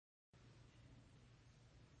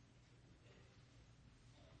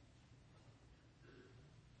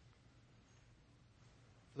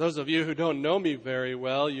Those of you who don't know me very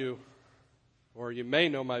well, you may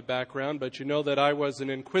know my background, but you know that I was an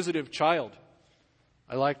inquisitive child.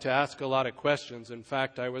 I like to ask a lot of questions. In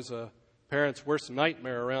fact, I was a parent's worst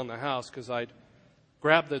nightmare around the house because I'd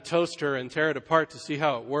grab the toaster and tear it apart to see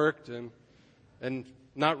how it worked and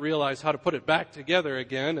not realize how to put it back together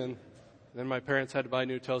again. And then my parents had to buy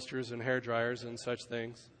new toasters and hair dryers and such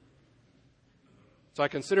things. So I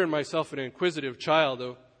considered myself an inquisitive child,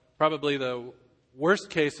 though probably the worst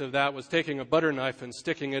case of that was taking a butter knife and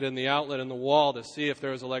sticking it in the outlet in the wall to see if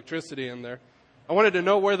there was electricity in there. I wanted to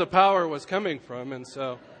know where the power was coming from, and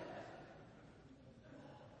so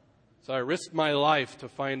I risked my life to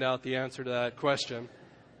find out the answer to that question.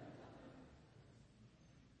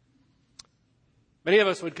 Many of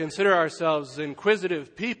us would consider ourselves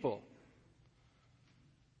inquisitive people.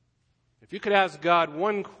 If you could ask God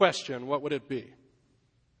one question, what would it be?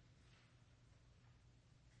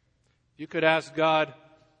 You could ask God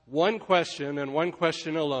one question and one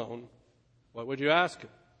question alone, what would you ask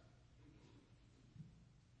Him?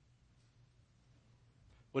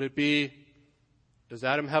 Would it be, does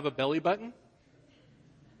Adam have a belly button?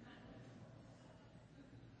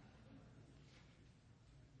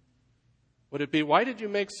 Would it be, why did you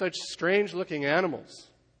make such strange-looking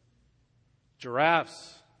animals?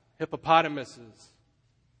 Giraffes, hippopotamuses,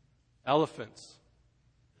 elephants.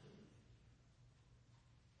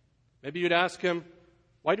 Maybe you'd ask Him,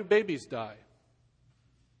 why do babies die?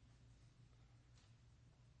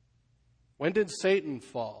 When did Satan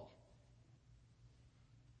fall?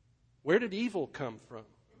 Where did evil come from?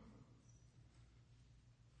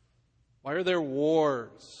 Why are there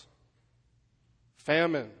wars,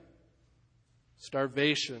 famine,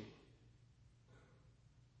 starvation?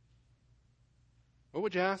 What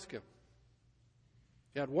would you ask Him?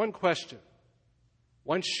 If you had one question,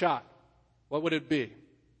 one shot, what would it be?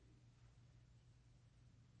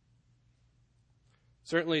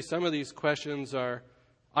 Certainly some of these questions are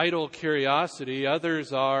idle curiosity.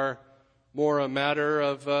 Others are more a matter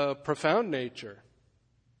of profound nature.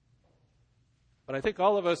 But I think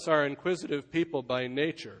all of us are inquisitive people by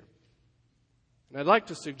nature. And I'd like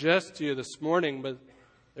to suggest to you this morning, but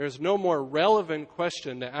there's no more relevant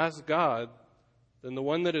question to ask God than the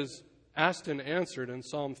one that is asked and answered in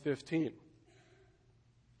Psalm 15.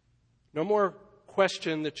 No more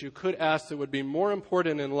question that you could ask that would be more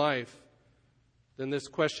important in life than this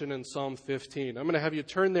question in Psalm 15. I'm going to have you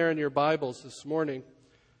turn there in your Bibles this morning.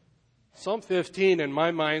 Psalm 15, in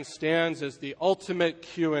my mind, stands as the ultimate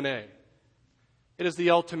Q&A. It is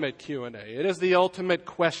the ultimate Q&A. It is the ultimate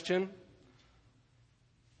question,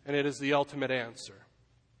 and it is the ultimate answer.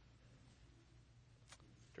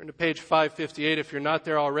 Turn to page 558 if you're not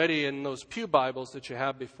there already in those pew Bibles that you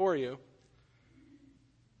have before you.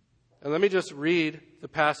 And let me just read the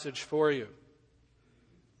passage for you.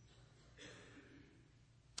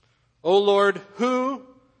 O Lord, who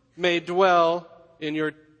may dwell in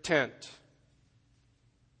your tent?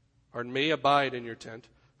 Pardon me, abide in your tent.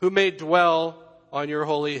 Who may dwell on your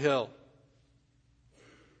holy hill?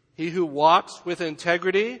 He who walks with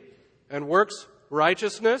integrity and works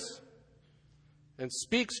righteousness and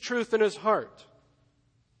speaks truth in his heart.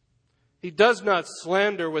 He does not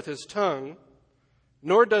slander with his tongue,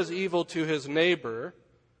 nor does evil to his neighbor,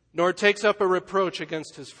 nor takes up a reproach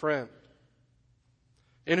against his friend.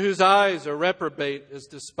 In whose eyes a reprobate is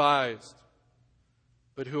despised,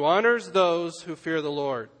 but who honors those who fear the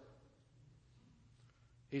Lord.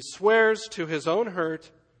 He swears to his own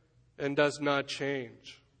hurt and does not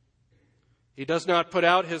change. He does not put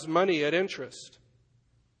out his money at interest,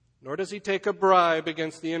 nor does he take a bribe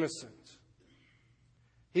against the innocent.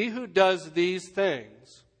 He who does these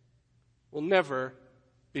things will never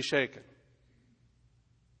be shaken.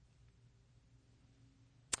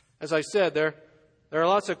 As I said, there are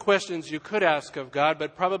lots of questions you could ask of God,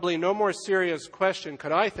 but probably no more serious question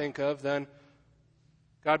could I think of than,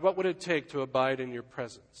 God, what would it take to abide in your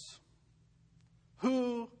presence?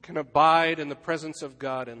 Who can abide in the presence of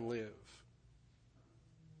God and live?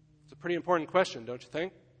 It's a pretty important question, don't you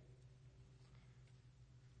think?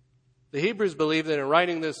 The Hebrews believe that in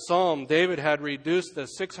writing this psalm, David had reduced the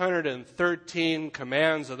 613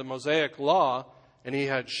 commands of the Mosaic Law, and he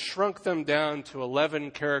had shrunk them down to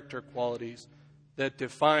 11 character qualities that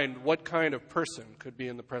defined what kind of person could be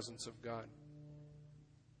in the presence of God.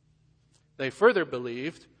 They further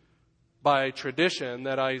believed, by tradition,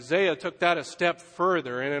 that Isaiah took that a step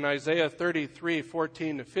further, and in Isaiah 33,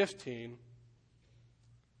 14 to 15,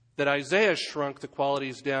 that Isaiah shrunk the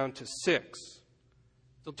qualities down to 6.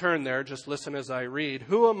 So turn there, just listen as I read.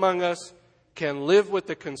 Who among us can live with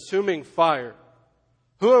the consuming fire?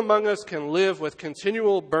 Who among us can live with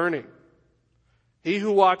continual burning? He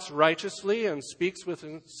who walks righteously and speaks with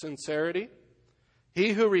sincerity. He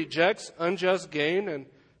who rejects unjust gain and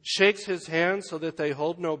shakes his hand so that they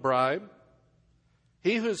hold no bribe.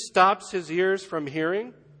 He who stops his ears from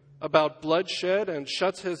hearing about bloodshed and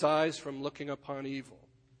shuts his eyes from looking upon evil.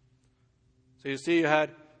 So you see, you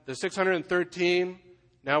had the 613.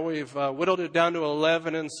 Now we've whittled it down to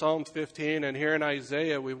 11 in Psalm 15, and here in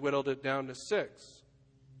Isaiah we've whittled it down to 6.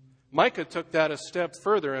 Micah took that a step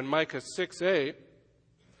further in Micah 6:8,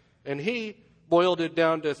 and he boiled it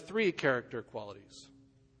down to 3 character qualities.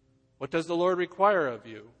 What does the Lord require of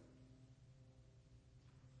you?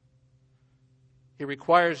 He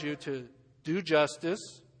requires you to do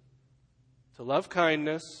justice, to love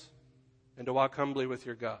kindness, and to walk humbly with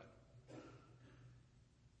your God.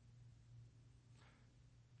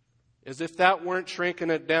 As if that weren't shrinking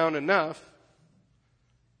it down enough,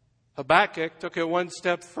 Habakkuk took it one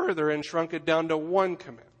step further and shrunk it down to 1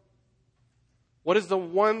 command. What is the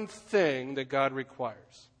one thing that God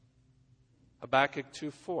requires? Habakkuk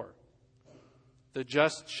 2:4. The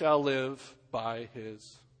just shall live by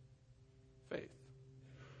his faith.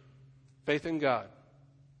 Faith in God.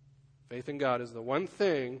 Faith in God is the one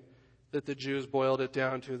thing that the Jews boiled it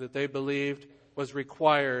down to, that they believed was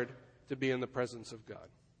required to be in the presence of God.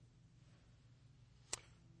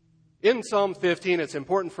 In Psalm 15, it's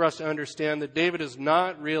important for us to understand that David is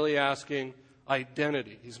not really asking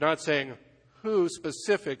identity. He's not saying who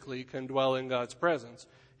specifically can dwell in God's presence.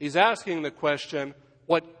 He's asking the question,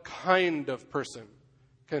 what kind of person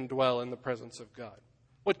can dwell in the presence of God?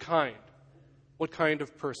 What kind? What kind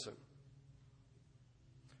of person?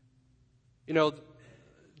 You know,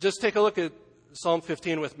 just take a look at Psalm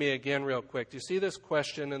 15 with me again real quick. Do you see this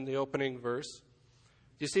question in the opening verse?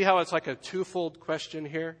 Do you see how it's like a twofold question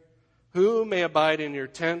here? Who may abide in your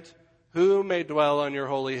tent? Who may dwell on your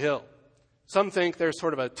holy hill? Some think there's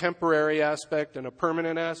sort of a temporary aspect and a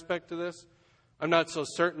permanent aspect to this. I'm not so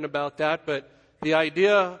certain about that, but the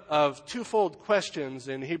idea of twofold questions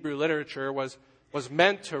in Hebrew literature was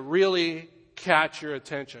meant to really catch your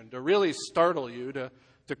attention, to really startle you, to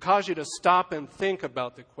cause you to stop and think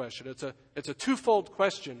about the question. It's a twofold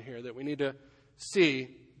question here that we need to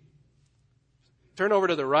see. Turn over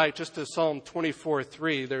to the right, just to Psalm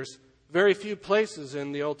 24:3. There's very few places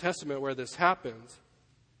in the Old Testament where this happens.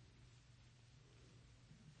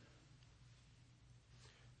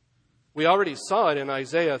 We already saw it in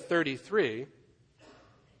Isaiah 33,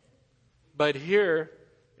 but here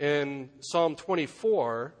in Psalm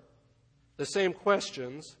 24, the same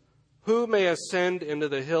questions. Who may ascend into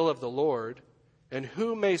the hill of the Lord, and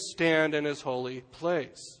who may stand in his holy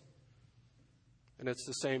place? And it's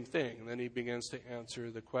the same thing. And then he begins to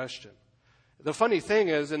answer the question. The funny thing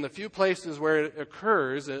is, in the few places where it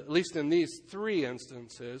occurs, at least in these 3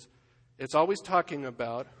 instances, it's always talking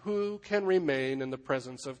about who can remain in the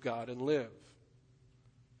presence of God and live.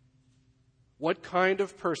 What kind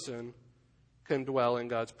of person can dwell in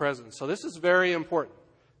God's presence? So this is very important.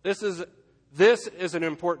 This is an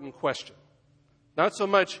important question. Not so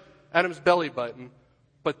much Adam's belly button,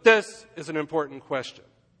 but this is an important question.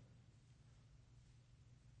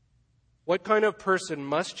 What kind of person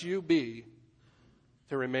must you be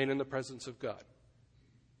to remain in the presence of God?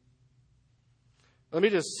 Let me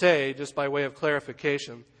just say, just by way of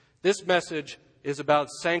clarification, this message is about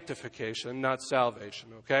sanctification, not salvation,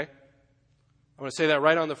 okay? I want to say that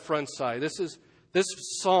right on the front side. This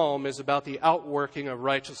psalm is about the outworking of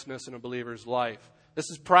righteousness in a believer's life. This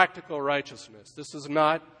is practical righteousness. This is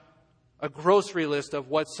not a grocery list of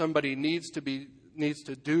what somebody needs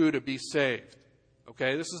to do to be saved.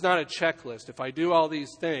 Okay? This is not a checklist. If I do all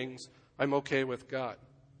these things, I'm okay with God.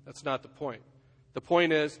 That's not the point. The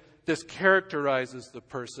point is, this characterizes the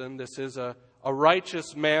person. This is a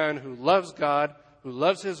righteous man who loves God, who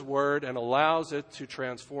loves his word, and allows it to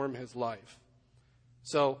transform his life.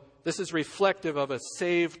 So, this is reflective of a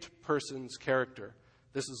saved person's character.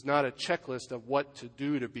 This is not a checklist of what to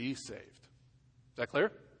do to be saved. Is that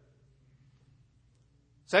clear?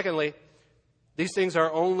 Secondly, these things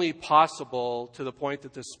are only possible to the point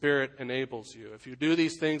that the Spirit enables you. If you do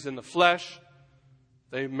these things in the flesh,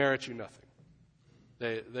 they merit you nothing.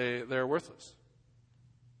 They're worthless.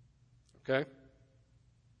 Okay?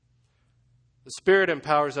 The Spirit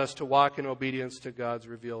empowers us to walk in obedience to God's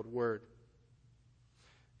revealed word.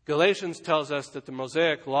 Galatians tells us that the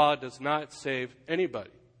Mosaic law does not save anybody,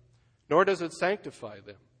 nor does it sanctify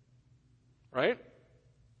them. Right?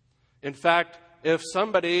 In fact, if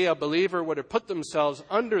somebody, a believer, were to put themselves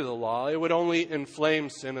under the law, it would only inflame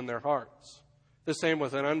sin in their hearts. The same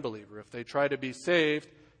with an unbeliever. If they try to be saved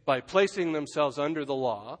by placing themselves under the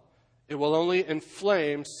law, it will only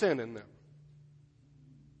inflame sin in them.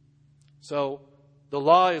 So, The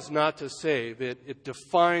law is not to save. It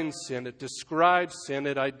defines sin. It describes sin.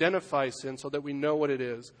 It identifies sin so that we know what it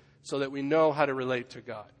is, so that we know how to relate to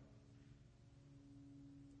God.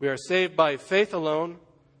 We are saved by faith alone,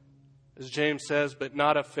 as James says, but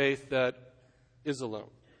not a faith that is alone.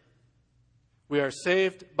 We are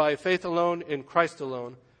saved by faith alone in Christ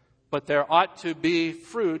alone, but there ought to be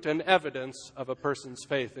fruit and evidence of a person's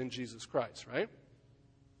faith in Jesus Christ, right?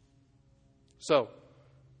 So,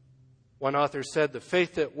 one author said, the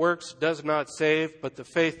faith that works does not save, but the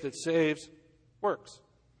faith that saves works.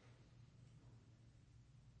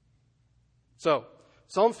 So,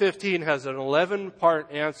 Psalm 15 has an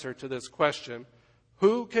 11-part answer to this question,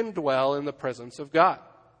 who can dwell in the presence of God?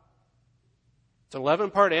 It's an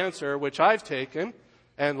 11-part answer, which I've taken,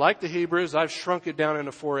 and like the Hebrews, I've shrunk it down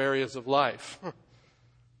into 4 areas of life.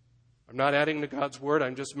 I'm not adding to God's word,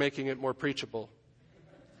 I'm just making it more preachable.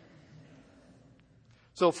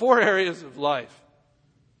 So 4 areas of life.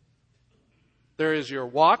 There is your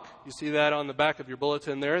walk. You see that on the back of your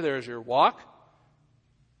bulletin there. There is your walk.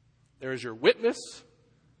 There is your witness.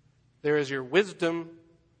 There is your wisdom.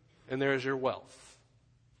 And there is your wealth.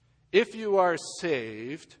 If you are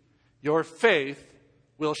saved, your faith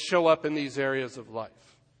will show up in these areas of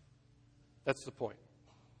life. That's the point.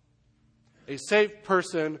 A saved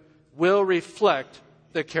person will reflect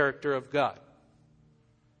the character of God.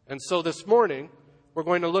 And so this morning, we're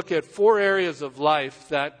going to look at 4 areas of life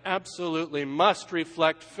that absolutely must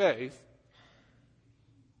reflect faith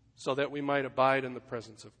so that we might abide in the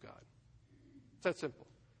presence of God. It's that simple.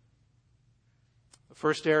 The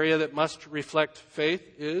first area that must reflect faith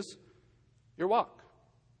is your walk.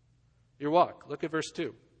 Your walk. Look at verse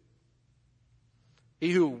 2.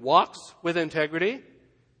 He who walks with integrity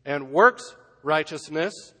and works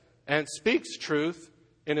righteousness and speaks truth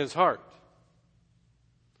in his heart.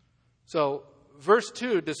 So, verse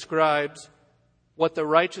 2 describes what the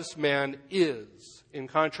righteous man is, in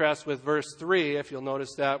contrast with verse 3, if you'll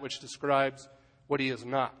notice that, which describes what he is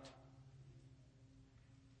not.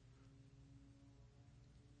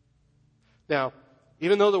 Now,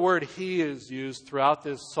 even though the word he is used throughout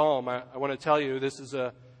this psalm, I want to tell you this is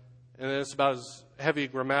and it's about as heavy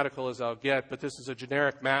grammatical as I'll get, but this is a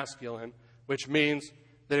generic masculine, which means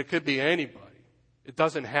that it could be anybody. It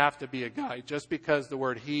doesn't have to be a guy. Just because the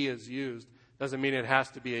word he is used doesn't mean it has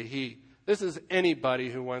to be a he. This is anybody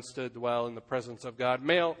who wants to dwell in the presence of God,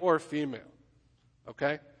 male or female.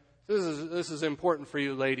 Okay? This is important for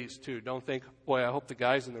you ladies too. Don't think, boy, I hope the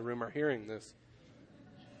guys in the room are hearing this.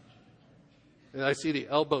 And I see the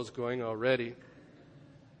elbows going already.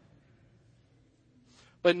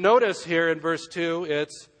 But notice here in verse 2,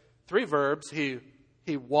 it's 3 verbs. He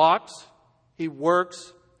walks, he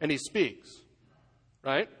works, and he speaks.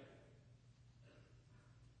 Right?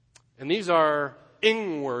 And these are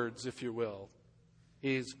ing words, if you will.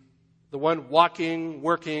 He's the one walking,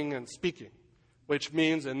 working, and speaking, which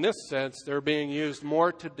means in this sense they're being used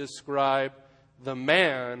more to describe the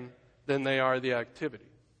man than they are the activity.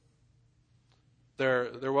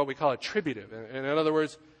 They're what we call attributive. And in other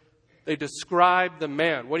words, they describe the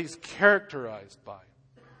man, what he's characterized by.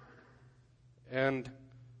 And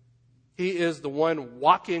he is the one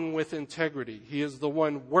walking with integrity. He is the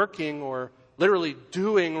one working or literally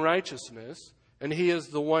doing righteousness. And he is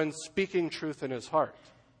the one speaking truth in his heart.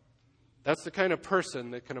 That's the kind of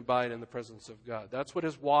person that can abide in the presence of God. That's what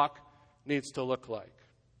his walk needs to look like.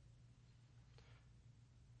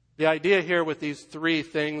 The idea here with these 3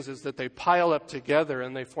 things is that they pile up together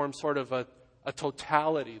and they form sort of a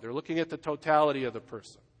totality. They're looking at the totality of the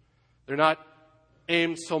person. They're not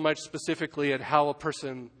aimed so much specifically at how a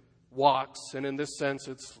person walks, and in this sense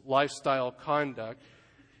it's lifestyle conduct.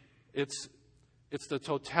 It's the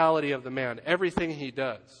totality of the man, everything he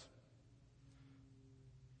does.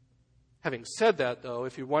 Having said that, though,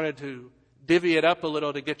 if you wanted to divvy it up a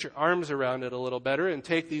little to get your arms around it a little better and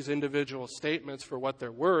take these individual statements for what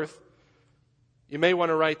they're worth, you may want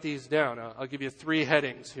to write these down. I'll give you 3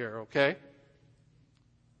 headings here, okay?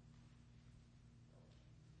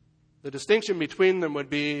 The distinction between them would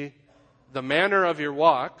be the manner of your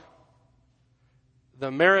walk, the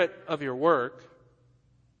merit of your work,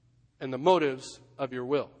 and the motives of your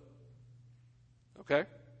will. Okay?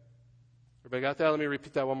 Everybody got that? Let me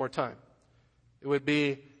repeat that one more time. It would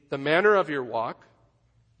be the manner of your walk,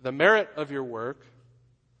 the merit of your work,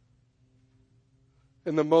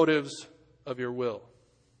 and the motives of your will.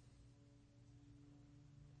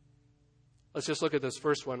 Let's just look at this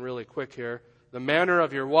first one really quick here. The manner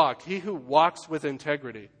of your walk. He who walks with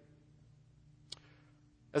integrity.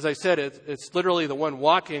 As I said, it's literally the one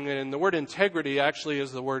walking, and the word integrity actually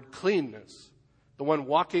is the word cleanness. The one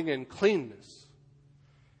walking in cleanness.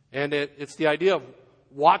 And it's the idea of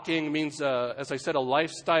walking means, as I said, a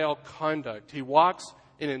lifestyle conduct. He walks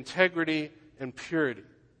in integrity and purity.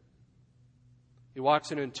 He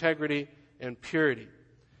walks in integrity and purity.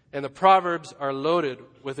 And the Proverbs are loaded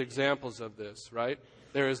with examples of this, right?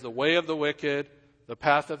 There is the way of the wicked, the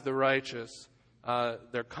path of the righteous.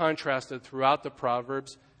 They're contrasted throughout the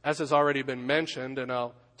Proverbs, as has already been mentioned, and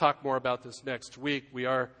I'll talk more about this next week. We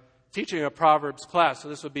are teaching a Proverbs class, so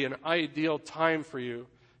this would be an ideal time for you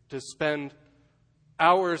to spend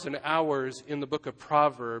hours and hours in the book of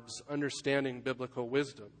Proverbs understanding biblical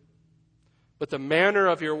wisdom. But the manner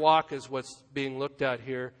of your walk is what's being looked at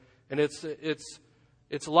here, and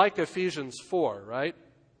it's like Ephesians 4, right?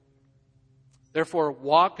 Therefore,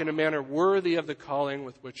 walk in a manner worthy of the calling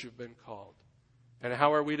with which you've been called. And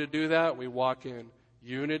how are we to do that? We walk in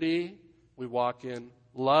unity, we walk in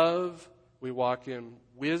love, we walk in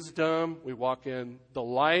wisdom, we walk in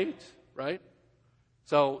delight, right?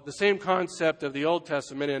 So the same concept of the Old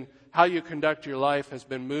Testament and how you conduct your life has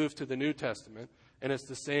been moved to the New Testament, and it's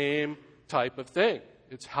the same type of thing.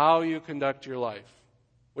 It's how you conduct your life.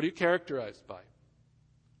 What are you characterized by?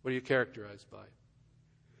 What are you characterized by?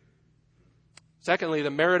 Secondly,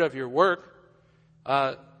 the merit of your work.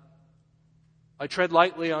 I tread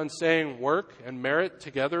lightly on saying work and merit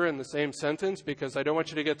together in the same sentence because I don't want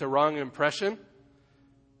you to get the wrong impression.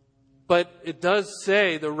 But it does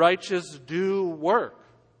say the righteous do work,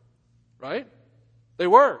 right? They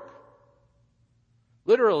work.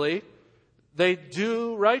 Literally, they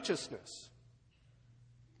do righteousness.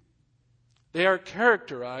 They are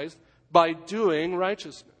characterized by doing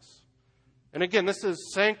righteousness. And again, this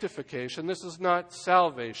is sanctification. This is not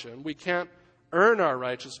salvation. We can't earn our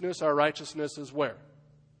righteousness. Our righteousness is where?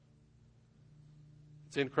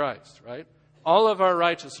 It's in Christ, right? All of our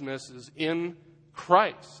righteousness is in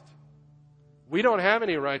Christ. We don't have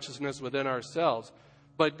any righteousness within ourselves,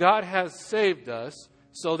 but God has saved us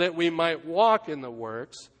so that we might walk in the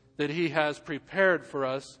works that He has prepared for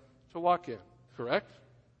us to walk in. Correct?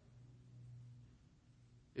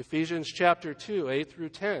 Ephesians chapter 2, 8 through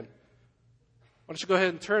 10. Why don't you go ahead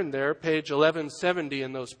and turn there, page 1170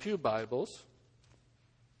 in those pew Bibles.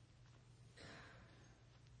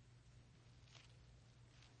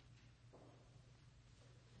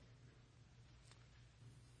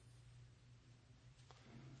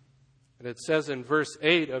 And it says in verse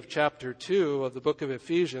 8 of chapter 2 of the book of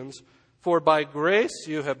Ephesians, "For by grace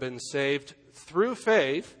you have been saved through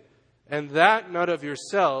faith, and that not of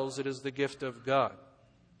yourselves, it is the gift of God.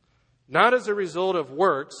 Not as a result of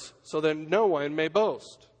works, so that no one may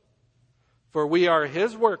boast. For we are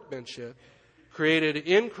His workmanship, created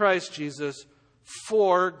in Christ Jesus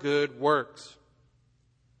for good works."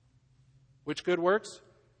 Which good works?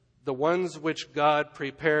 The ones which God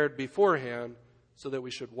prepared beforehand so that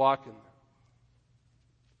we should walk in them.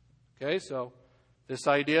 Okay, so this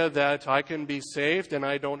idea that I can be saved and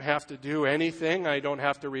I don't have to do anything, I don't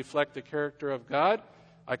have to reflect the character of God,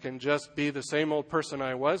 I can just be the same old person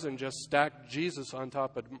I was and just stack Jesus on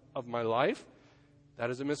top of my life. That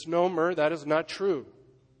is a misnomer. That is not true.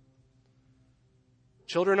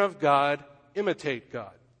 Children of God imitate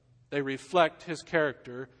God. They reflect His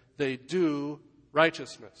character. They do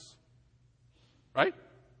righteousness. Right?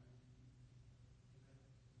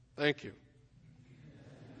 Thank you.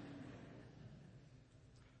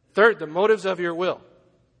 Third, the motives of your will.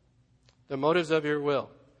 The motives of your will.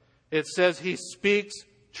 It says He speaks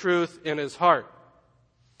truth in His heart.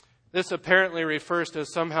 This apparently refers to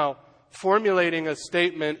somehow formulating a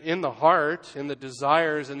statement in the heart, in the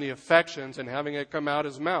desires and the affections, and having it come out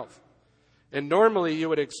His mouth. And normally you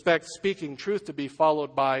would expect speaking truth to be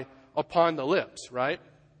followed by upon the lips, right?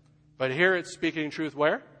 But here it's speaking truth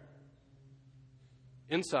where?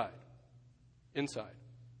 Inside. Inside.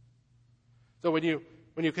 So when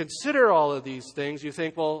you consider all of these things, you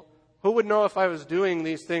think, well, who would know if I was doing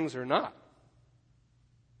these things or not?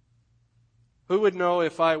 Who would know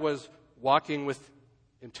if I was walking with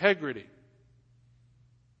integrity?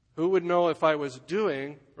 Who would know if I was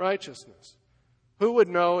doing righteousness? Who would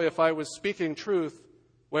know if I was speaking truth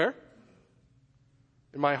where?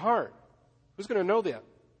 In my heart. Who's going to know that?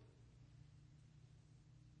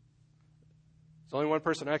 There's only one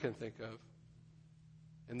person I can think of.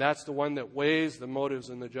 And that's the one that weighs the motives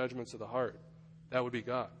and the judgments of the heart. That would be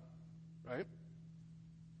God. Right?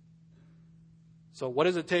 So what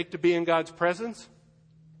does it take to be in God's presence?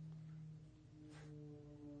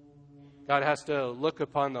 God has to look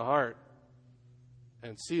upon the heart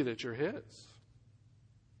and see that you're His.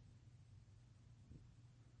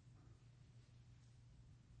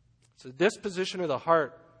 It's the disposition of the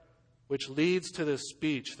heart which leads to the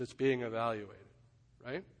speech that's being evaluated,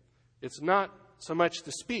 right? It's not so much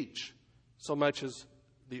the speech, so much as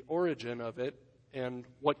the origin of it and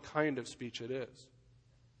what kind of speech it is.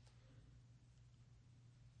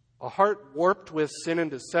 A heart warped with sin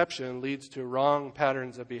and deception leads to wrong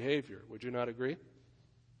patterns of behavior. Would you not agree?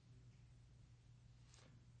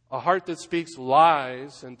 A heart that speaks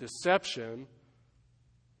lies and deception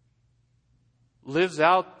lives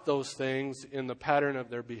out those things in the pattern of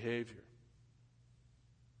their behavior.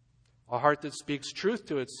 A heart that speaks truth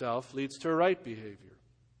to itself leads to right behavior.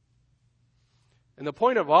 And the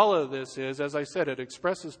point of all of this is, as I said, it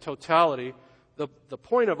expresses totality. The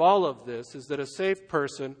point of all of this is that a saved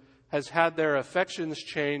person has had their affections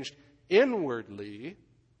changed inwardly,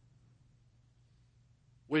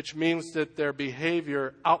 which means that their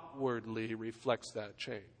behavior outwardly reflects that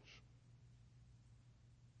change.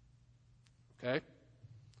 Okay?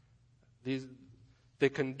 They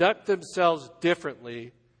conduct themselves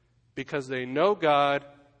differently because they know God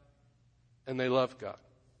and they love God.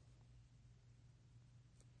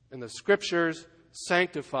 And the Scriptures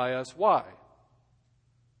sanctify us. Why?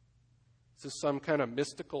 Is this some kind of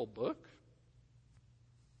mystical book?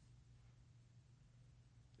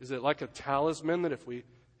 Is it like a talisman that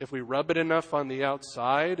if we rub it enough on the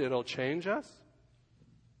outside, it'll change us?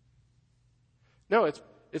 No,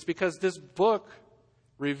 it's because this book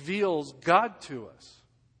reveals God to us.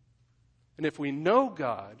 And if we know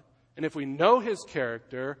God, and if we know His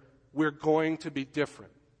character, we're going to be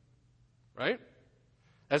different. Right?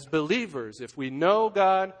 As believers, if we know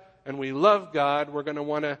God and we love God, we're going to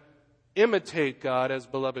want to imitate God as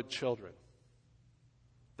beloved children.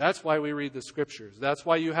 That's why we read the Scriptures. That's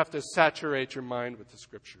why you have to saturate your mind with the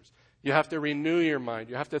Scriptures. You have to renew your mind.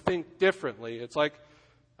 You have to think differently. It's like,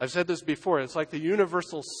 I've said this before, it's like the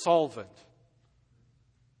universal solvent.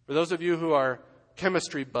 For those of you who are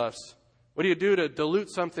chemistry buffs, what do you do to dilute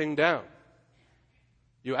something down?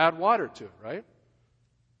 You add water to it, right?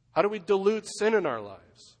 How do we dilute sin in our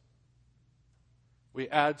lives? We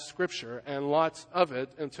add Scripture and lots of it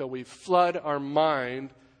until we flood our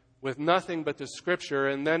mind with nothing but the Scripture,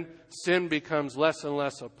 and then sin becomes less and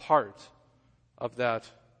less a part of that.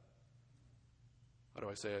 How do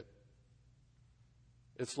I say it?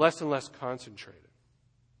 It's less and less concentrated.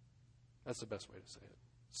 That's the best way to say it.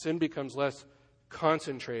 Sin becomes less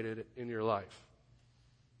concentrated in your life.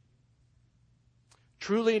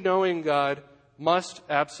 Truly knowing God must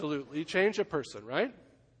absolutely change a person, right?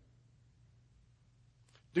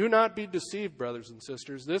 Do not be deceived, brothers and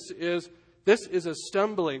sisters. This is a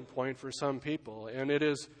stumbling point for some people, and it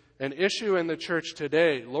is an issue in the church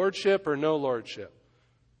today, lordship or no lordship.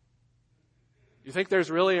 You think there's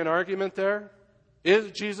really an argument there?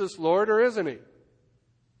 Is Jesus Lord or isn't He?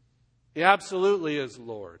 He absolutely is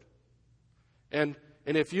Lord. And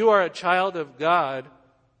if you are a child of God,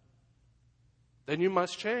 then you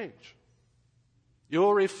must change. You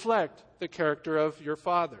will reflect the character of your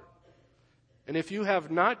Father. And if you have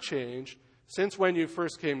not changed since when you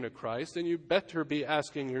first came to Christ, then you better be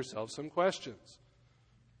asking yourself some questions.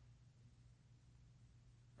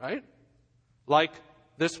 Right? Like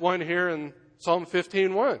this one here in Psalm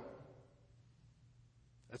 15:1.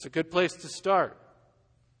 That's a good place to start.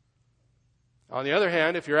 On the other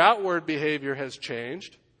hand, if your outward behavior has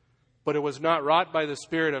changed, but it was not wrought by the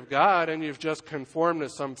Spirit of God, and you've just conformed to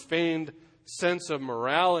some feigned sense of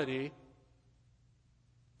morality,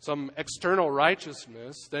 some external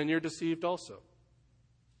righteousness, then you're deceived also.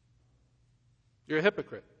 You're a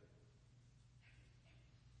hypocrite.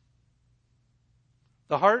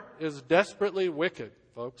 The heart is desperately wicked,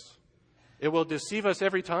 folks. It will deceive us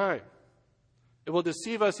every time. It will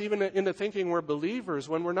deceive us even into thinking we're believers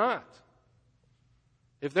when we're not.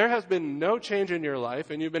 If there has been no change in your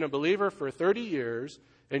life and you've been a believer for 30 years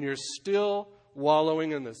and you're still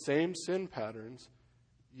wallowing in the same sin patterns,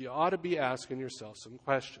 you ought to be asking yourself some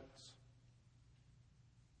questions.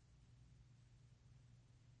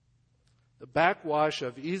 The backwash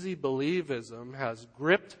of easy believism has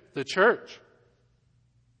gripped the church.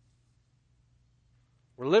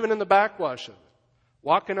 We're living in the backwash of it.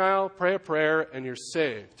 Walk an aisle, pray a prayer, and you're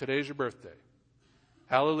saved. Today's your birthday.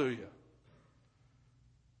 Hallelujah.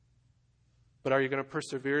 But are you going to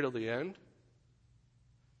persevere till the end?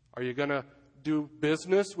 Are you going to do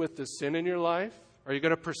business with the sin in your life? Are you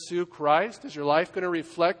going to pursue Christ? Is your life going to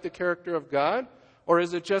reflect the character of God? Or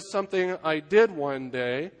is it just something I did one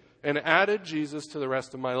day and added Jesus to the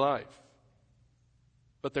rest of my life?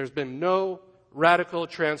 But there's been no radical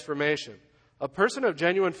transformation. A person of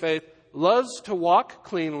genuine faith loves to walk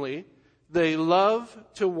cleanly, they love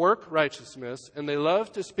to work righteousness, and they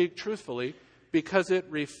love to speak truthfully because it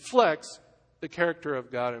reflects the character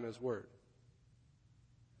of God and His Word.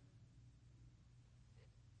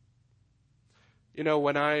 You know,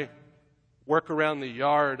 when I work around the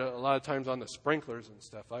yard, a lot of times on the sprinklers and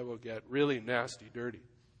stuff, I will get really nasty dirty,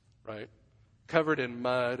 right? Covered in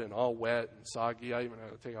mud and all wet and soggy. I even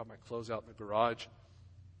have to take all my clothes out in the garage.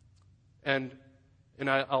 And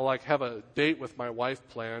I'll like have a date with my wife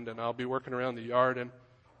planned, and I'll be working around the yard.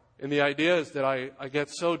 And the idea is that I get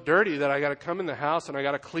so dirty that I got to come in the house and I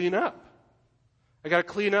got to clean up. I got to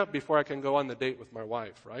clean up before I can go on the date with my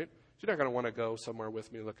wife, right? She's not going to want to go somewhere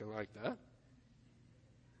with me looking like that.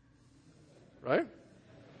 Right?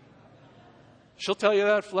 She'll tell you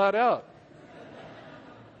that flat out.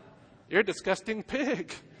 You're a disgusting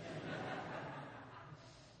pig.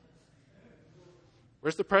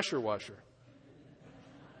 Where's the pressure washer?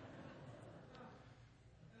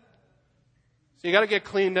 So you got to get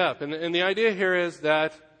cleaned up. And the idea here is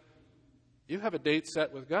that you have a date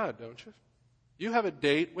set with God, don't you? You have a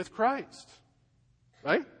date with Christ.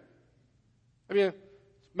 Right? I mean,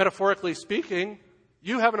 metaphorically speaking,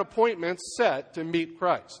 you have an appointment set to meet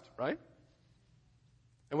Christ, right?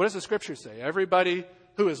 And what does the Scripture say? Everybody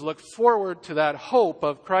who has looked forward to that hope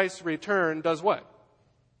of Christ's return does what?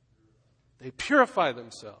 They purify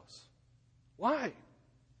themselves. Why?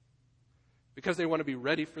 Because they want to be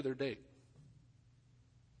ready for their date.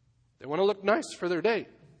 They want to look nice for their date.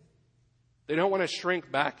 They don't want to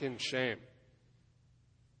shrink back in shame.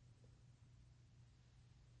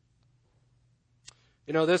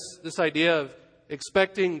 You know, this idea of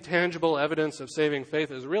expecting tangible evidence of saving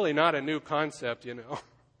faith is really not a new concept, you know.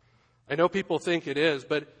 I know people think it is,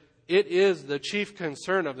 but it is the chief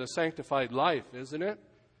concern of the sanctified life, isn't it?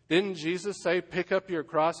 Didn't Jesus say, pick up your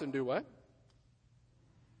cross and do what?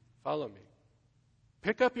 Follow me.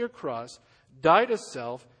 Pick up your cross, die to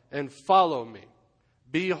self, and follow me.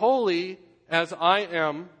 Be holy as I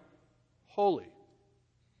am holy.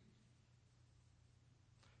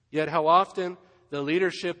 Yet how often the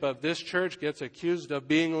leadership of this church gets accused of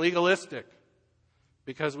being legalistic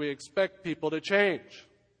because we expect people to change.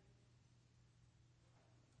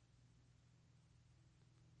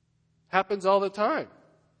 Happens all the time.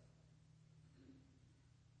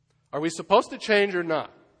 Are we supposed to change or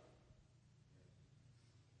not?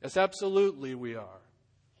 Yes, absolutely we are.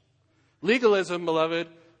 Legalism, beloved,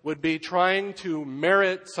 would be trying to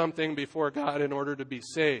merit something before God in order to be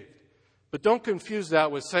saved. But don't confuse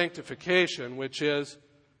that with sanctification, which is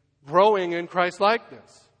growing in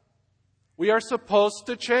Christ-likeness. We are supposed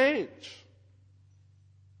to change.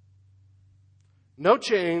 No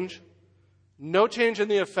change in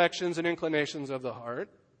the affections and inclinations of the heart.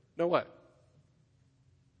 No what?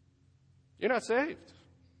 You're not saved.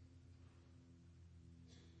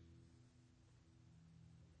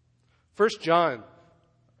 1 John,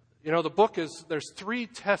 you know, the book is, there's 3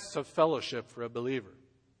 tests of fellowship for a believer.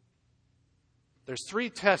 There's 3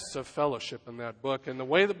 tests of fellowship in that book, and the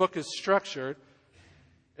way the book is structured,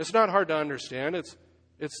 it's not hard to understand. It's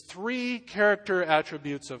 3 character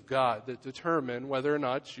attributes of God that determine whether or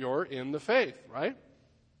not you're in the faith, right?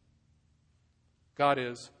 God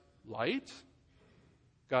is light,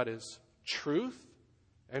 God is truth,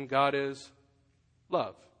 and God is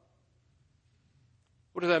love.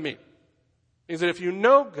 What does that mean? It means that if you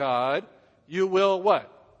know God, you will what?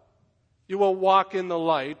 You will walk in the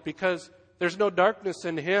light because there's no darkness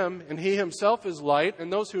in Him, and He Himself is light,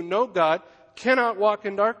 and those who know God cannot walk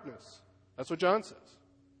in darkness. That's what John says.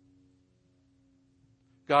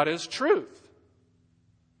 God is truth.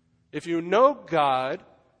 If you know God,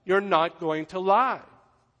 you're not going to lie.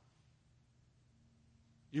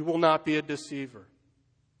 You will not be a deceiver.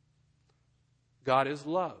 God is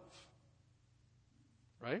love.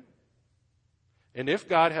 Right? And if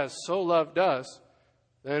God has so loved us,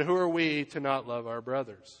 then who are we to not love our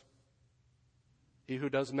brothers? He who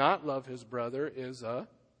does not love his brother is a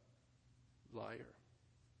liar.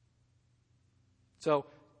 So,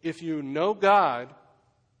 if you know God,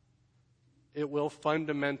 it will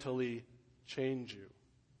fundamentally change you.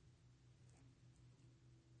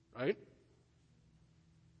 Right?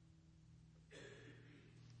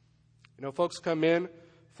 You know, folks come in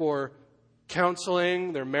for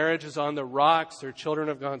counseling, their marriage is on the rocks, their children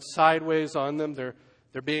have gone sideways on them,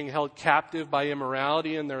 they're being held captive by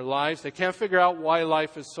immorality in their lives. They can't figure out why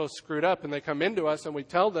life is so screwed up, and they come into us and we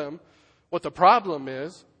tell them what the problem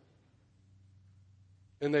is,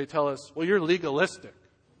 and they tell us, well, you're legalistic.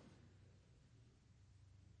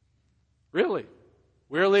 Really?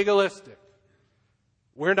 We're legalistic.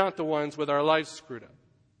 We're not the ones with our lives screwed up.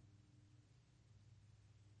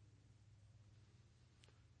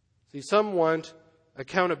 See, some want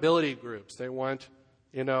accountability groups. They want,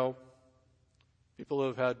 people who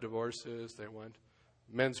have had divorces. They want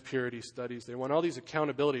men's purity studies. They want all these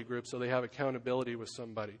accountability groups so they have accountability with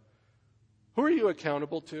somebody. Who are you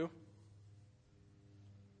accountable to?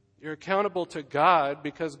 You're accountable to God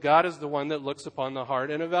because God is the one that looks upon the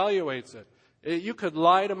heart and evaluates it. You could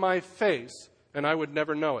lie to my face and I would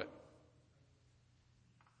never know it.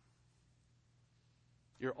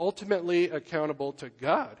 You're ultimately accountable to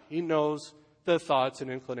God. He knows the thoughts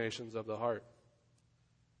and inclinations of the heart.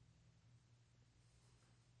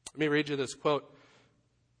 Let me read you this quote.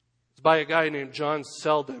 It's by a guy named John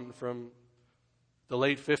Selden from the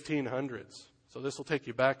late 1500s. So this will take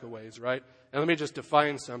you back a ways, right? And let me just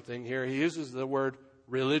define something here. He uses the word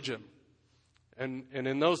religion. And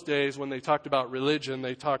in those days, when they talked about religion,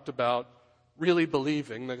 they talked about really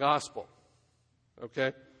believing the gospel.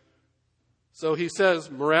 Okay? So he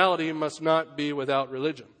says, morality must not be without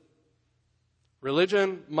religion.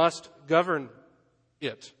 Religion must govern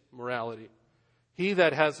it, morality. He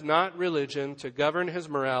that has not religion to govern his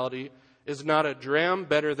morality is not a dram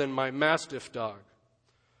better than my mastiff dog.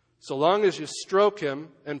 So long as you stroke him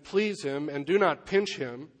and please him and do not pinch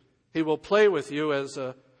him, he will play with you as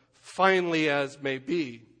finely as may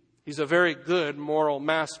be. He's a very good moral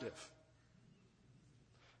mastiff.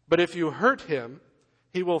 But if you hurt him,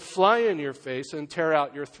 he will fly in your face and tear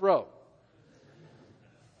out your throat.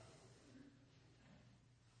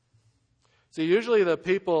 See, usually the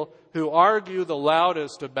people who argue the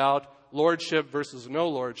loudest about lordship versus no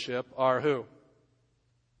lordship are who?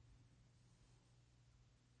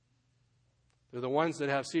 They're the ones that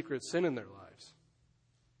have secret sin in their lives.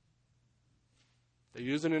 They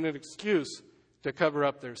use it as an excuse to cover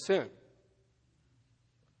up their sin.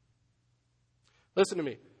 Listen to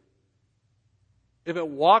me. If it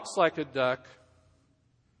walks like a duck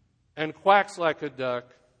and quacks like a duck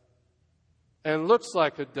and looks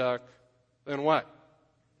like a duck, then what?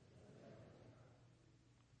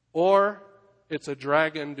 Or it's a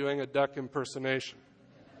dragon doing a duck impersonation.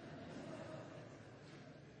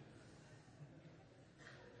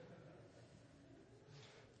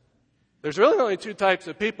 There's really only two types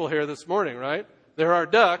of people here this morning, right? There are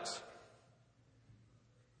ducks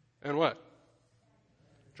and what?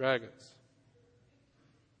 Dragons.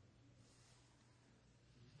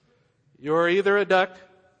 You're either a duck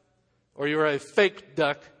or you're a fake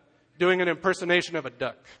duck doing an impersonation of a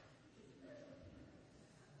duck.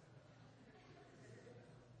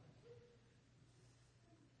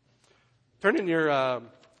 Turn in your what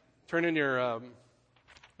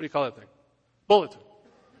do you call that thing? Bulletin.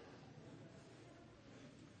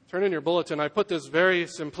 Turn in your bulletin. I put this very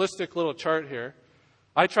simplistic little chart here.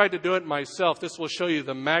 I tried to do it myself. This will show you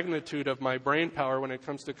the magnitude of my brain power when it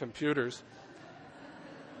comes to computers.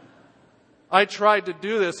 I tried to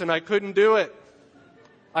do this and I couldn't do it.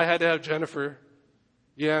 I had to have Jennifer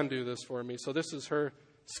Yan do this for me. So this is her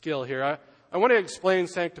skill here. I want to explain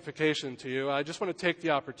sanctification to you. I just want to take the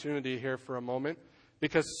opportunity here for a moment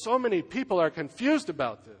because so many people are confused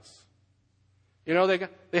about this. You know,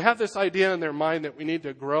 they have this idea in their mind that we need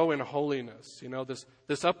to grow in holiness. You know,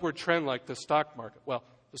 this upward trend like the stock market. Well,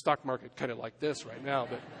 the stock market kind of like this right now,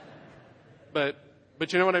 but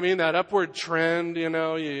you know what I mean? That upward trend, you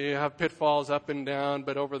know, you have pitfalls up and down,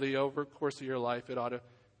 but over the course of your life,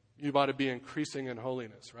 you ought to be increasing in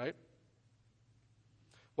holiness, right?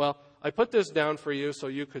 Well, I put this down for you so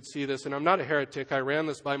you could see this, and I'm not a heretic. I ran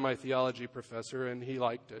this by my theology professor, and he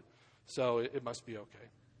liked it, so it must be okay.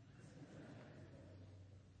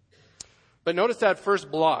 But notice that first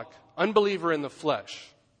block, unbeliever in the flesh.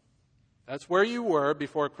 That's where you were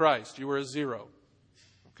before Christ. You were a zero,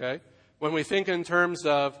 okay? When we think in terms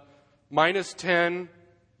of minus 10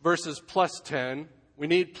 versus plus 10, we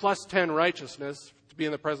need plus 10 righteousness to be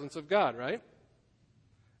in the presence of God, right?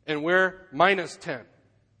 And we're minus 10.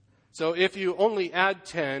 So if you only add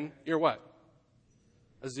 10, you're what?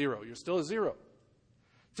 A zero. You're still a zero.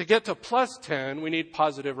 To get to plus 10, we need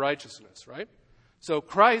positive righteousness, right? So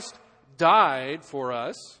Christ died for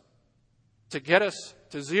us to get us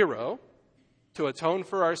to zero, to atone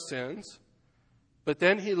for our sins, but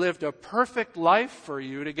then he lived a perfect life for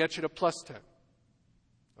you to get you to plus 10.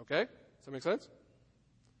 Okay? Does that make sense?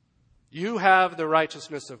 You have the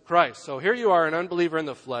righteousness of Christ. So here you are, an unbeliever in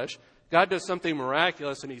the flesh. God does something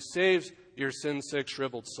miraculous, and he saves your sin-sick,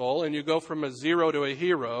 shriveled soul, and you go from a zero to a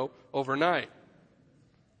hero overnight.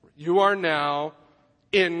 You are now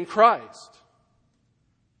in Christ.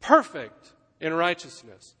 Perfect in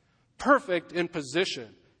righteousness. Perfect in position.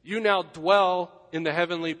 You now dwell in the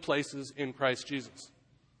heavenly places in Christ Jesus.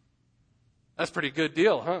 That's a pretty good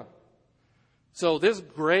deal, huh? So this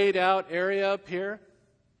grayed out area up here,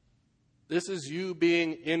 this is you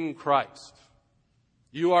being in Christ.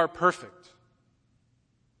 You are perfect.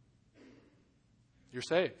 You're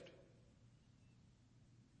saved.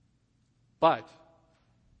 But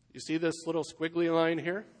You see this little squiggly line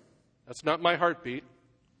here? That's not my heartbeat.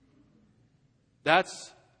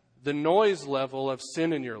 That's the noise level of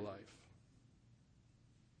sin in your life.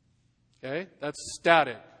 Okay? That's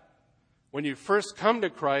static. When you first come to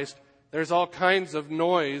Christ, there's all kinds of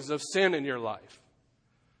noise of sin in your life.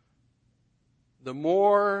 The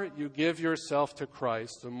more you give yourself to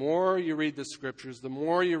Christ, the more you read the Scriptures, the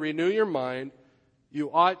more you renew your mind,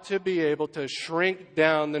 you ought to be able to shrink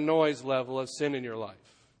down the noise level of sin in your life.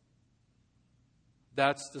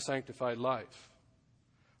 That's the sanctified life.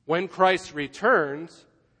 When Christ returns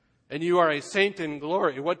and you are a saint in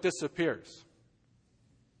glory, what disappears?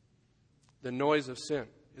 The noise of sin.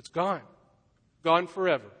 It's gone. Gone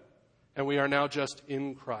forever. And we are now just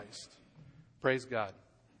in Christ. Praise God.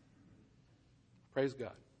 Praise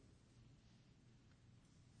God.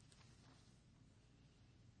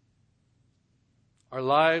 Our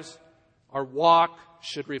lives, our walk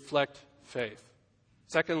should reflect faith.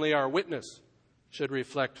 Secondly, our witness should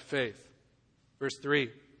reflect faith. Verse 3.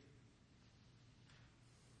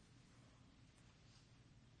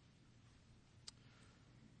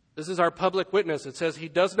 This is our public witness. It says, he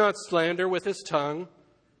does not slander with his tongue,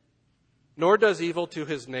 nor does evil to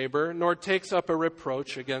his neighbor, nor takes up a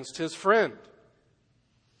reproach against his friend.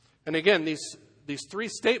 And again, these three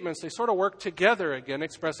statements, they sort of work together again,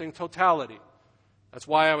 expressing totality. That's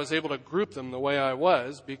why I was able to group them the way I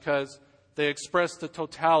was, because they express the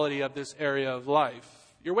totality of this area of life.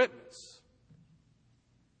 Your witness.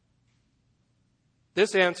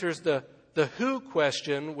 This answers the who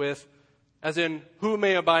question with, as in, who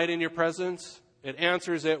may abide in your presence? It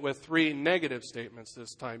answers it with three negative statements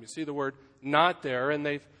this time. You see the word not there, and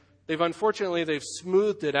they've unfortunately, they've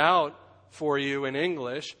smoothed it out for you in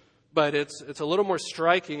English, but it's a little more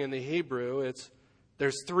striking in the Hebrew.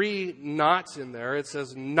 There's three nots in there. It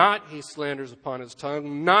says, not he slanders upon his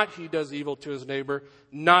tongue, not he does evil to his neighbor,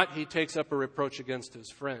 not he takes up a reproach against his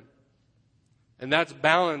friend. And that's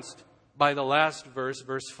balanced by the last verse,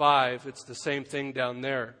 verse 5. It's the same thing down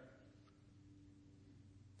there.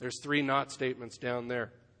 There's three not statements down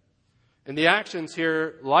there. And the actions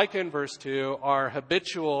here, like in verse 2, are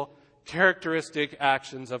habitual, characteristic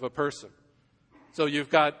actions of a person. So you've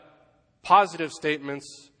got positive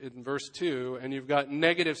statements in verse 2, and you've got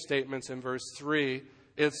negative statements in verse 3.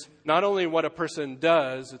 It's not only what a person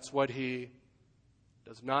does, it's what he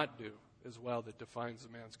does not do as well that defines a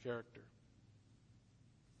man's character.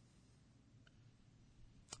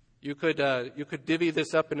 You could divvy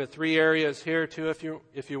this up into three areas here too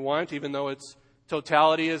if you want, even though it's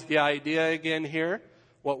totality is the idea again here.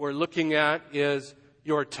 What we're looking at is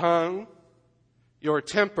your tongue, your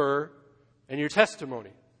temper, and your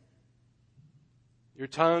testimony. Your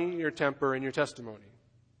tongue, your temper, and your testimony.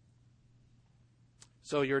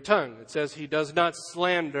 So your tongue, it says he does not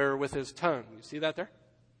slander with his tongue. You see that there?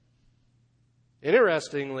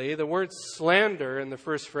 Interestingly, the word slander in the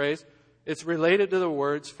first phrase, it's related to the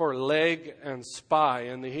words for leg and spy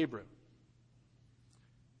in the Hebrew.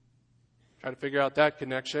 Try to figure out that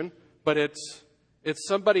connection. But it's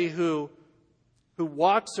somebody who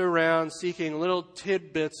walks around seeking little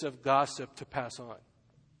tidbits of gossip to pass on.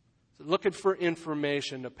 So looking for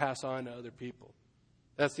information to pass on to other people.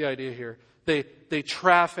 That's the idea here. They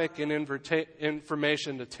traffic in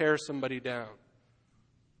information to tear somebody down.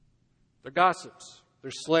 They're gossips.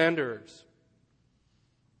 They're slanderers.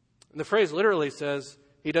 And the phrase literally says,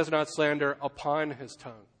 he does not slander upon his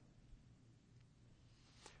tongue.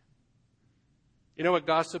 You know what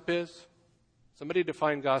gossip is? Somebody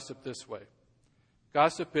defined gossip this way.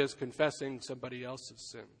 Gossip is confessing somebody else's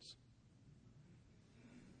sins.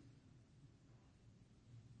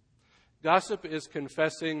 Gossip is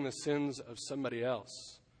confessing the sins of somebody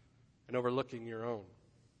else and overlooking your own.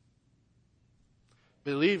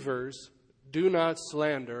 Believers do not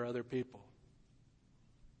slander other people.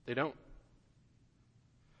 They don't.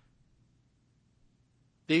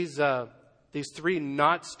 These three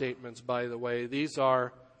not statements, by the way, these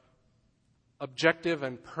are objective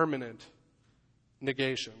and permanent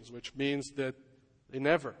negations, which means that they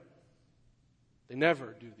never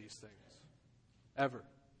do these things. Ever.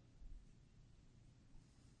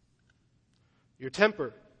 Your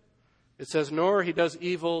temper. It says, nor he does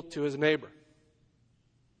evil to his neighbor.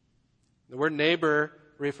 The word neighbor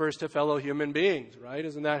refers to fellow human beings, right?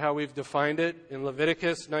 Isn't that how we've defined it in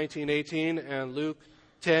Leviticus 19:18 and Luke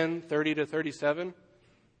 10:30-37?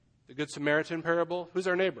 The Good Samaritan parable. Who's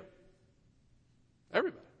our neighbor?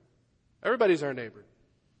 Everybody. Everybody's our neighbor.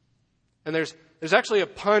 And there's actually a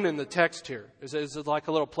pun in the text here. It's like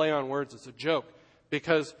a little play on words. It's a joke.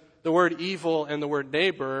 Because the word evil and the word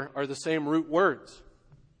neighbor are the same root words.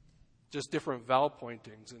 Just different vowel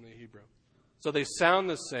pointings in the Hebrew. So they sound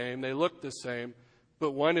the same, they look the same,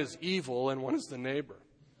 but one is evil and one is the neighbor.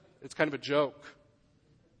 It's kind of a joke.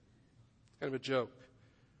 Kind of a joke.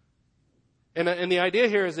 And the idea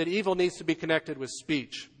here is that evil needs to be connected with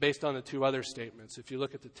speech based on the two other statements. If you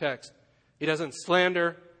look at the text, he doesn't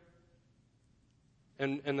slander.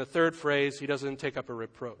 And the third phrase, he doesn't take up a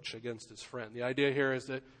reproach against his friend. The idea here is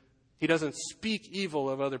that he doesn't speak evil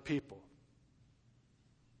of other people.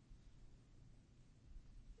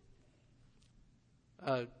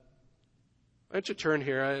 Why don't you turn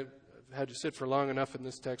here? I've had you sit for long enough in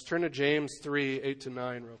this text. Turn to James 3,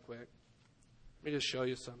 8-9 real quick. Let me just show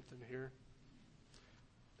you something here.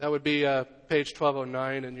 That would be page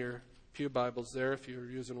 1209 in your pew Bibles there if you're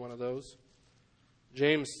using one of those.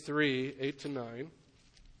 James 3, 8-9. It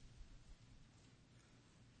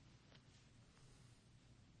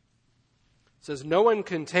says, "No one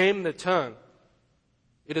can tame the tongue.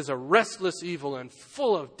 It is a restless evil and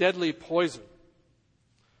full of deadly poison.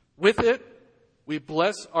 With it we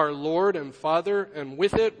bless our Lord and Father, and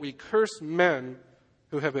with it we curse men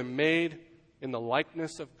who have been made in the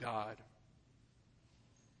likeness of God."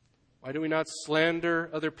 Why do we not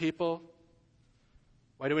slander other people?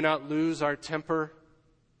 Why do we not lose our temper?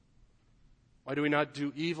 Why do we not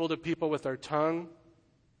do evil to people with our tongue?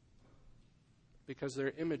 Because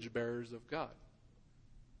they're image bearers of God.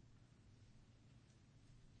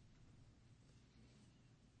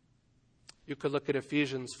 You could look at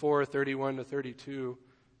Ephesians 4, 31-32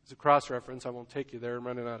 as a cross-reference. I won't take you there. I'm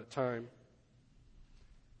running out of time.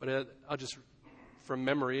 But I'll just, from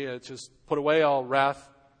memory, it's just put away all wrath,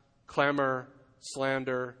 clamor,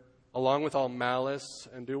 slander, along with all malice,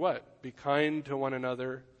 and do what? Be kind to one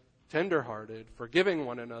another, tender-hearted, forgiving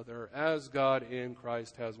one another, as God in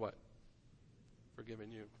Christ has what?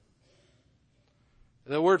 Forgiven you.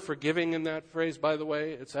 The word forgiving in that phrase, by the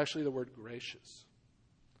way, it's actually the word gracious.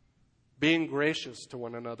 Being gracious to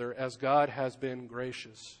one another as God has been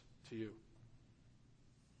gracious to you.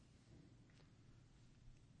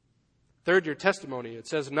 Third, your testimony. It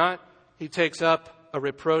says not he takes up a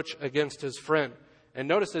reproach against his friend. And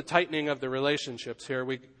notice the tightening of the relationships here.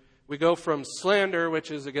 We go from slander,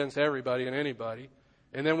 which is against everybody and anybody,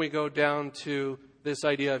 and then we go down to this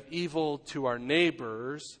idea of evil to our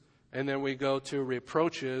neighbors, and then we go to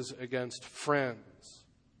reproaches against friends.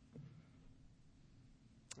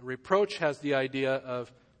 Reproach has the idea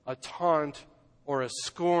of a taunt or a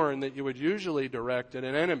scorn that you would usually direct at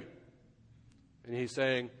an enemy. And he's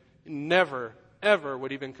saying, never, ever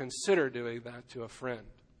would even consider doing that to a friend.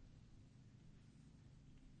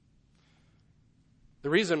 The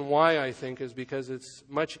reason why, I think, is because it's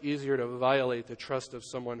much easier to violate the trust of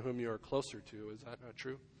someone whom you are closer to. Is that not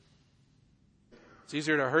true? It's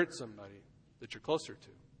easier to hurt somebody that you're closer to.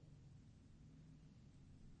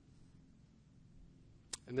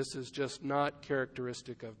 And this is just not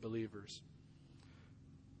characteristic of believers.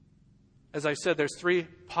 As I said, there's 3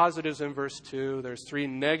 positives in verse 2. There's 3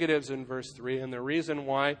 negatives in verse 3. And the reason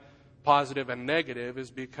why positive and negative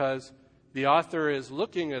is because the author is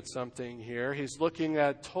looking at something here. He's looking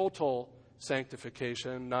at total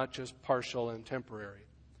sanctification, not just partial and temporary.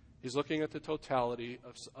 He's looking at the totality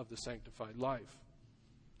of the sanctified life.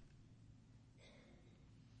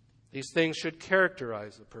 These things should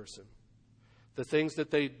characterize a person. The things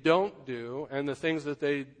that they don't do and the things that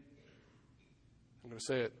they, I'm going to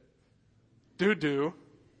say it, do.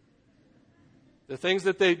 The things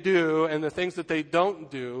that they do and the things that they don't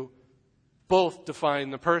do both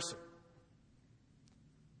define the person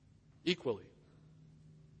equally.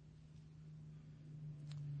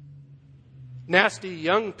 Nasty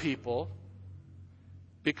young people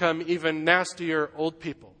become even nastier old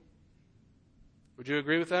people. Would you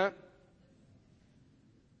agree with that?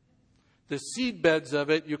 The seedbeds of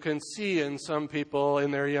it you can see in some people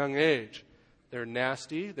in their young age. They're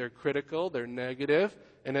nasty, they're critical, they're negative,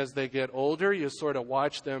 and as they get older, you sort of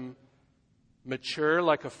watch them mature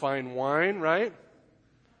like a fine wine, right?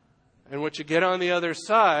 And what you get on the other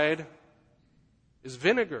side is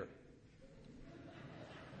vinegar.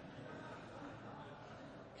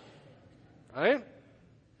 Right?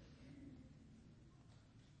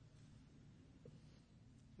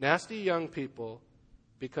 Nasty young people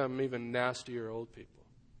become even nastier old people.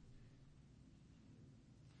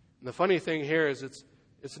 And the funny thing here is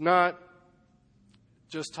it's not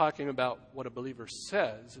just talking about what a believer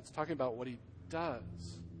says, it's talking about what he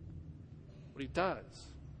does. What he does.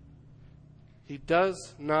 He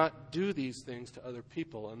does not do these things to other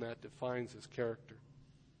people, and that defines his character.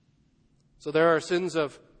 So there are sins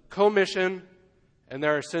of commission, and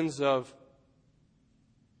there are sins of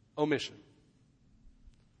omission.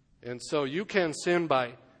 And so you can sin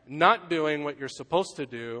by not doing what you're supposed to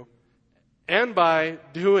do, and by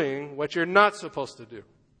doing what you're not supposed to do.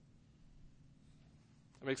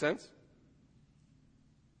 That make sense?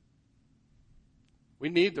 We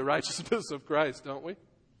need the righteousness of Christ, don't we?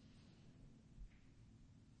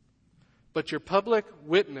 But your public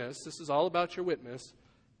witness, this is all about your witness,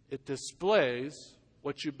 it displays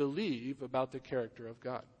what you believe about the character of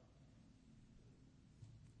God.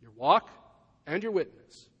 Your walk and your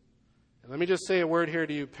witness. And let me just say a word here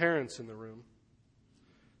to you parents in the room.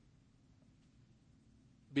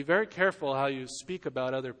 Be very careful how you speak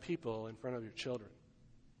about other people in front of your children.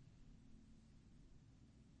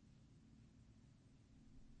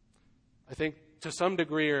 I think to some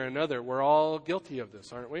degree or another, we're all guilty of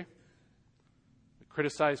this, aren't we? We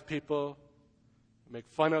criticize people, we make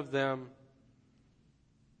fun of them.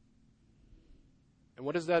 And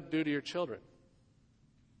what does that do to your children?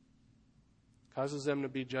 It causes them to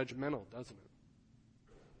be judgmental, doesn't it?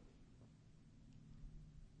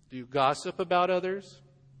 Do you gossip about others?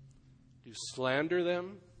 Do you slander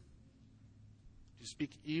them? Do you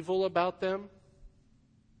speak evil about them?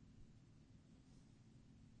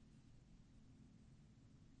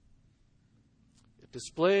 It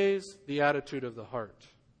displays the attitude of the heart.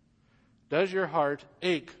 Does your heart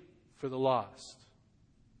ache for the lost?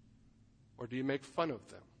 Or do you make fun of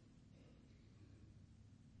them?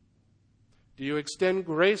 Do you extend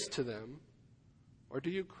grace to them? Or do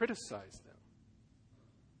you criticize them?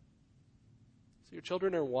 So your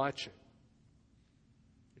children are watching.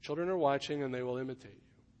 Your children are watching and they will imitate you.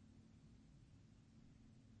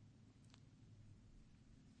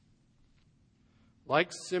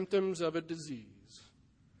 Like symptoms of a disease,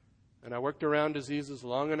 and I worked around diseases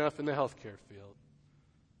long enough in the healthcare field,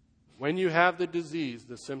 when you have the disease,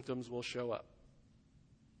 the symptoms will show up.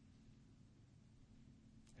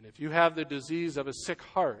 And if you have the disease of a sick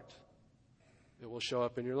heart, it will show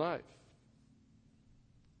up in your life.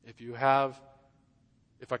 If you have,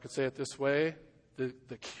 if I could say it this way,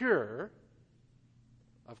 the cure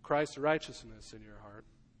of Christ's righteousness in your heart,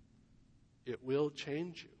 it will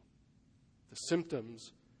change you. The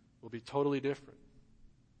symptoms will be totally different.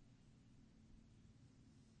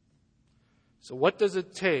 So what does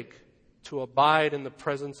it take to abide in the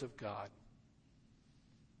presence of God?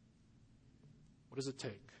 What does it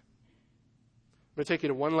take? I'm going to take you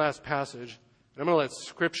to one last passage, and I'm going to let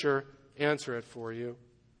Scripture answer it for you.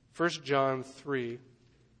 1 John 3.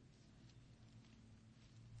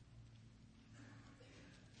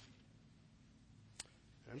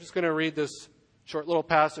 I'm just going to read this short little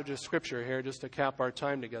passage of Scripture here just to cap our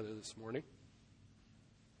time together this morning.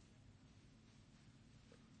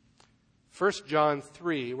 1 John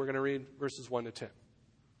 3, we're going to read verses 1 to 10.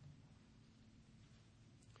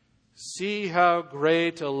 See how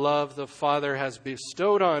great a love the Father has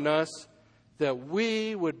bestowed on us, that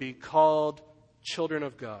we would be called children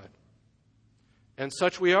of God. And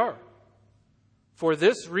such we are. For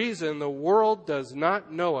this reason, the world does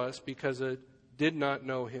not know us, because it did not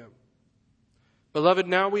know Him. Beloved,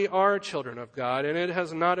 now we are children of God, and it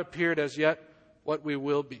has not appeared as yet what we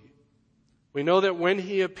will be. We know that when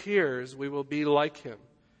He appears, we will be like Him,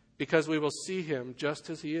 because we will see Him just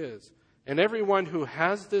as He is. And everyone who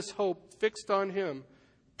has this hope fixed on Him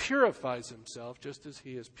purifies himself just as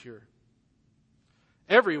He is pure.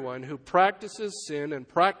 Everyone who practices sin and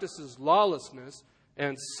practices lawlessness,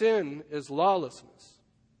 and sin is lawlessness.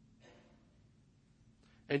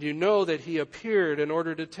 And you know that He appeared in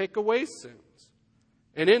order to take away sins,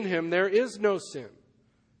 and in Him there is no sin.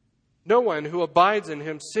 No one who abides in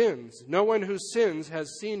Him sins. No one who sins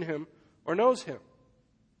has seen Him or knows Him.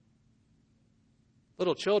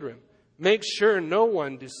 Little children, make sure no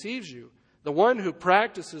one deceives you. The one who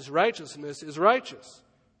practices righteousness is righteous,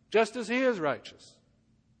 just as he is righteous.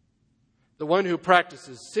 The one who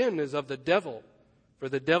practices sin is of the devil, for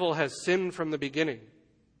the devil has sinned from the beginning.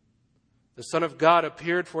 The Son of God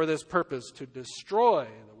appeared for this purpose, to destroy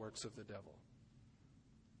the works of the devil.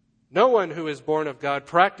 No one who is born of God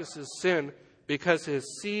practices sin, because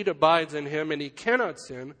his seed abides in him, and he cannot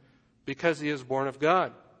sin because he is born of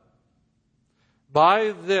God.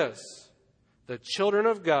 By this, the children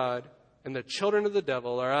of God and the children of the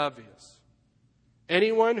devil are obvious.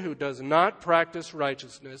 Anyone who does not practice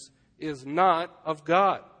righteousness is not of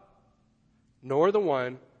God, nor the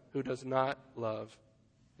one who does not love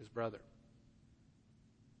his brother.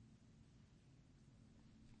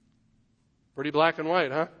 Pretty black and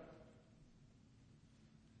white, huh?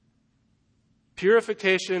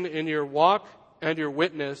 Purification in your walk and your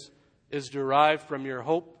witness is derived from your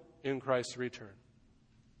hope in Christ's return.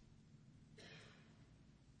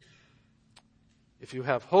 If you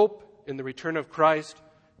have hope in the return of Christ,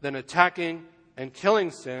 then attacking and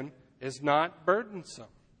killing sin is not burdensome.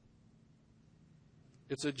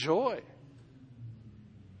 It's a joy.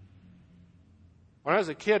 When I was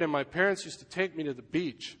a kid and my parents used to take me to the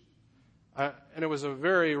beach, and it was a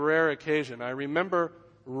very rare occasion, I remember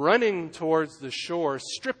running towards the shore,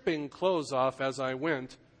 stripping clothes off as I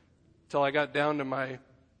went, till I got down to my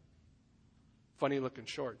funny-looking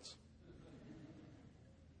shorts.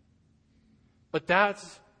 But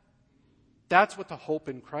that's what the hope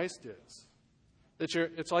in Christ is.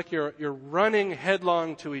 It's like you're running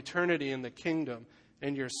headlong to eternity in the kingdom,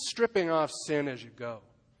 and you're stripping off sin as you go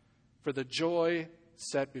for the joy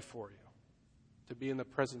set before you, to be in the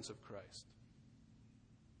presence of Christ.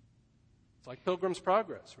 It's like Pilgrim's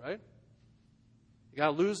Progress, right? You got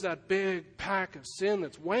to lose that big pack of sin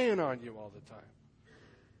that's weighing on you all the time.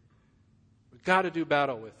 We've got to do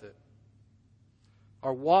battle with it.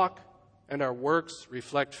 Our walk and our works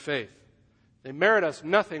reflect faith. They merit us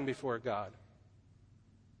nothing before God,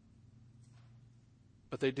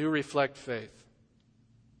 but they do reflect faith.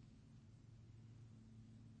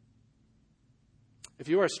 If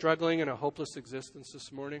you are struggling in a hopeless existence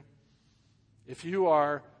this morning, if you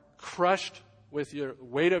are crushed with your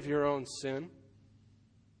weight of your own sin,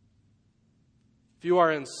 if you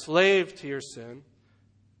are enslaved to your sin,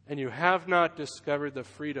 and you have not discovered the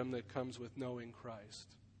freedom that comes with knowing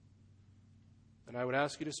Christ, then I would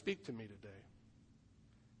ask you to speak to me today.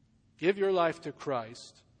 Give your life to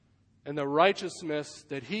Christ, and the righteousness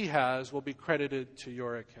that He has will be credited to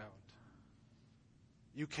your account.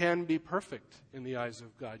 You can be perfect in the eyes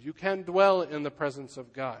of God. You can dwell in the presence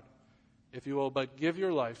of God if you will but give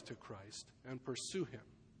your life to Christ and pursue Him.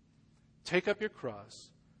 Take up your cross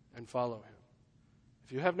and follow Him.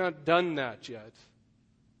 If you have not done that yet,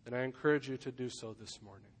 then I encourage you to do so this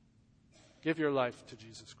morning. Give your life to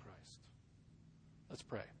Jesus Christ. Let's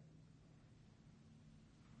pray.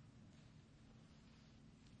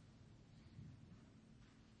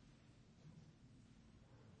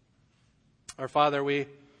 Our Father, we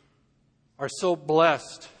are so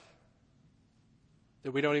blessed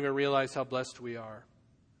that we don't even realize how blessed we are.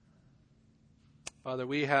 Father,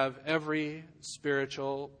 we have every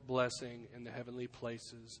spiritual blessing in the heavenly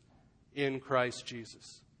places in Christ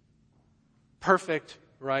Jesus. Perfect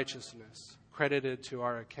righteousness credited to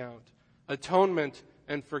our account. Atonement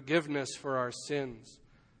and forgiveness for our sins.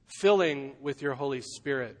 Filling with your Holy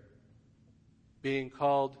Spirit. Being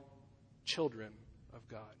called children of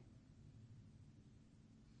God.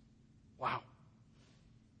 Wow.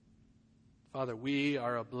 Father, we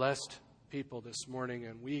are a blessed people this morning,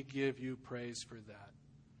 and we give you praise for that.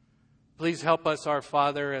 Please help us, our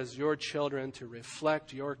Father, as your children, to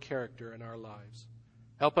reflect your character in our lives.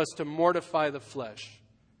 Help us to mortify the flesh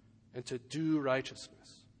and to do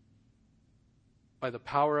righteousness by the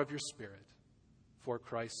power of your Spirit for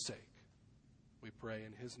Christ's sake. We pray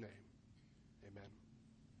in His name. Amen.